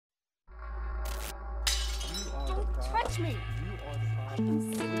touch me.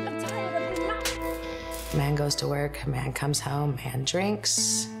 I'm sick and tired of being not. Man goes to work, man comes home, man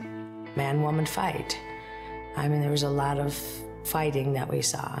drinks, man-woman fight. I mean, there was a lot of fighting that we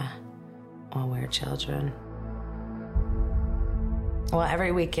saw when we were children. Well,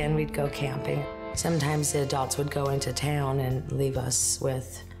 every weekend we'd go camping. Sometimes the adults would go into town and leave us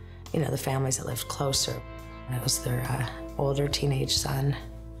with, the families that lived closer. It was their older teenage son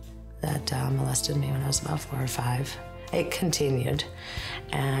that molested me when I was about 4 or 5. It continued,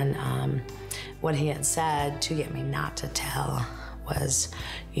 and what he had said to get me not to tell was,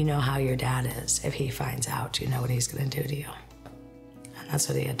 you know how your dad is. If he finds out, you know what he's gonna do to you. And that's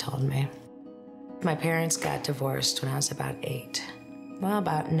what he had told me. My parents got divorced when I was about 8. Well,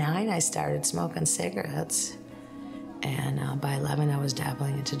 about 9, I started smoking cigarettes. And by 11, I was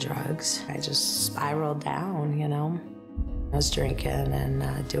dabbling into drugs. I just spiraled down, I was drinking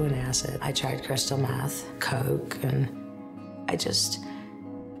and doing acid. I tried crystal meth, coke, and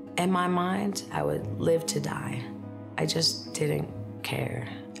in my mind, I would live to die. I just didn't care.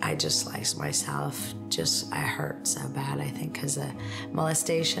 I just sliced myself. I hurt so bad, I think, because of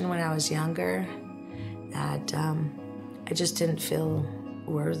molestation when I was younger, that I just didn't feel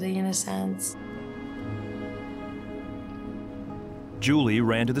worthy in a sense. Julie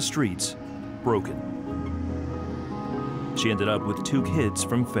ran to the streets, broken. She ended up with 2 kids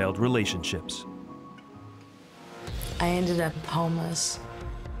from failed relationships. I ended up homeless,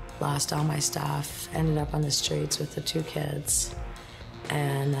 lost all my stuff, ended up on the streets with the 2 kids.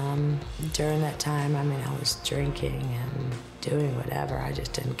 And during that time, I was drinking and doing whatever. I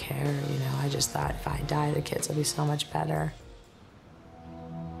just didn't care, I just thought if I die, the kids will be so much better.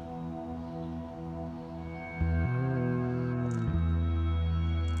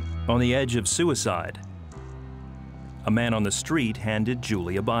 On the edge of suicide, a man on the street handed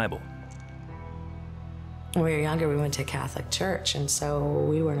Julie a Bible. When we were younger, we went to Catholic church, and so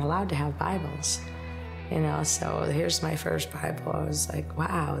we weren't allowed to have Bibles, so here's my first Bible. I was like,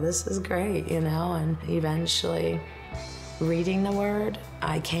 wow, this is great, and eventually, reading the Word,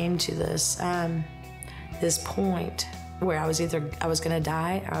 I came to this point where I was gonna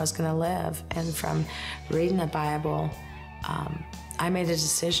die or I was gonna live, and from reading the Bible, I made a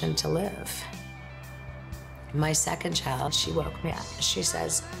decision to live. My second child, she woke me up. She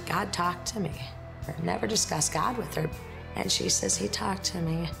says, God talked to me. I never discussed God with her. And she says, he talked to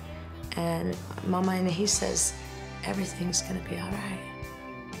me. And Mama, and he says, everything's gonna be all right.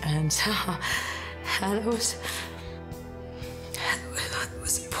 And so, it was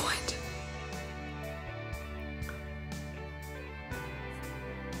a point.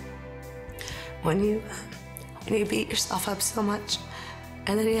 When you beat yourself up so much,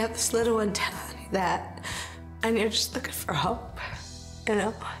 and then you have this little one telling you that, and you're just looking for hope,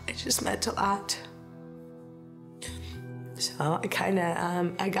 it just meant a lot. So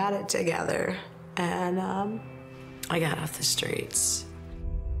I got it together, and I got off the streets.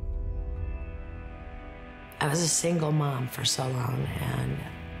 I was a single mom for so long, and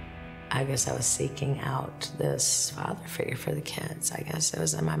I guess I was seeking out this father figure for the kids. I guess it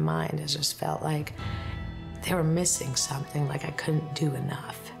was in my mind. It just felt like they were missing something, like I couldn't do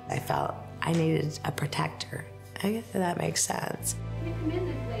enough. I felt I needed a protector. I guess that makes sense.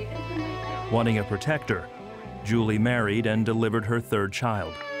 Wanting a protector, Julie married and delivered her 3rd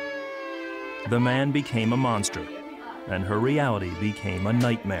child. The man became a monster, and her reality became a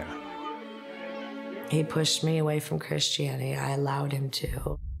nightmare. He pushed me away from Christianity. I allowed him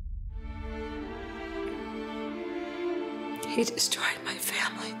to. He destroyed my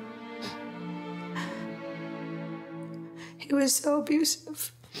family. He was so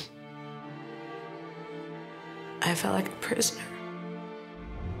abusive. I felt like a prisoner.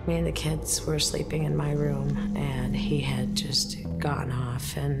 Me and the kids were sleeping in my room, and he had just gone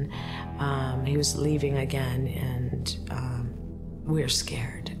off, and he was leaving again, and we were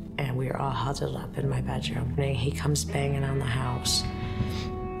scared, and we were all huddled up in my bedroom. And he comes banging on the house,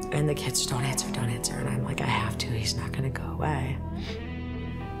 and the kids, don't answer, and I'm like, I have to, he's not gonna go away.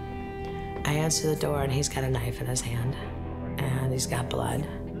 I answer the door, and he's got a knife in his hand, and he's got blood,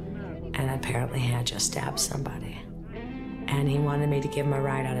 and apparently he had just stabbed somebody. And he wanted me to give him a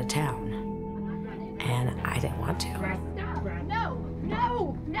ride out of town. And I didn't want to.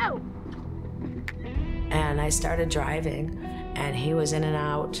 No! And I started driving, and he was in and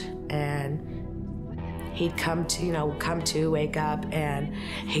out, and he'd come to, wake up, and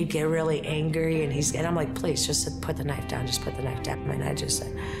he'd get really angry, and I'm like, please, just put the knife down, And I just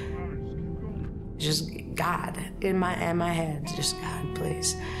said, just God, in my head, just God,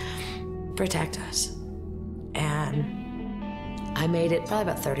 please, protect us. And I made it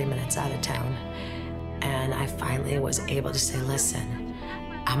probably about 30 minutes out of town, and And I finally was able to say, listen,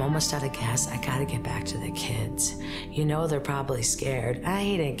 I'm almost out of gas. I gotta get back to the kids. You know, they're probably scared.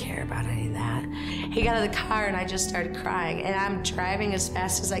 He didn't care about any of that. He got out of the car and I just started crying. And I'm driving as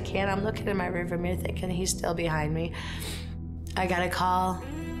fast as I can. I'm looking in my rearview mirror thinking he's still behind me. I got a call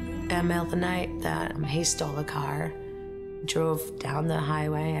in the middle of the night that he stole a car, drove down the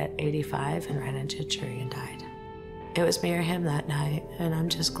highway at 85 and ran into a tree and died. It was me or him that night, and I'm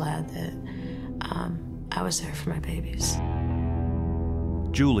just glad that I was there for my babies.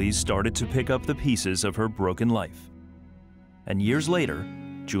 Julie started to pick up the pieces of her broken life. And years later,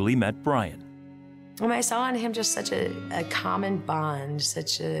 Julie met Brian. And I saw in him just such a common bond,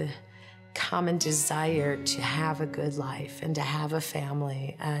 such a common desire to have a good life and to have a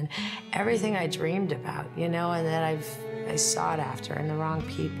family and everything I dreamed about, you know, and that I sought after in the wrong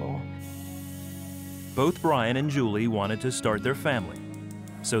people. Both Brian and Julie wanted to start their family,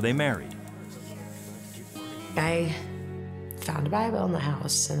 so they married. I found a Bible in the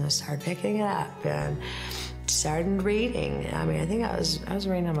house and I started picking it up and started reading. I mean, I think I was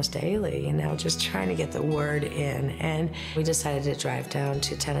reading almost daily, you know, just trying to get the word in. And we decided to drive down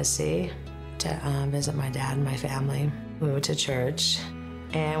to Tennessee to visit my dad and my family. We went to church,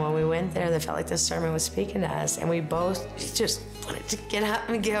 and when we went there, they felt like the sermon was speaking to us, and we both just wanted to get up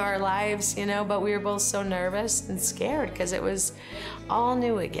and give our lives, you know, but we were both so nervous and scared because it was all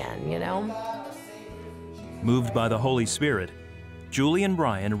new again, you know. Moved by the Holy Spirit, Julie and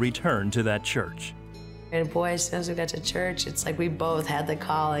Brian returned to that church. And boy, as soon as we got to church, it's like we both had the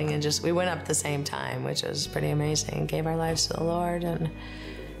calling and we went up at the same time, which was pretty amazing. Gave our lives to the Lord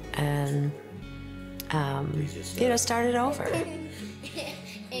and you know, started over.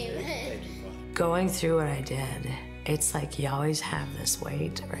 Amen. Going through what I did, it's like you always have this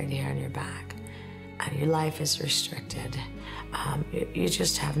weight right here on your back. Your life is restricted. You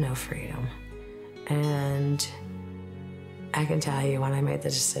just have no freedom. And I can tell you, when I made the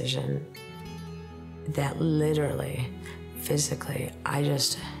decision, that literally, physically,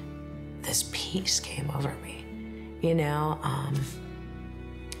 this peace came over me. You know,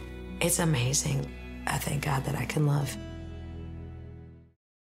 it's amazing. I thank God that I can love.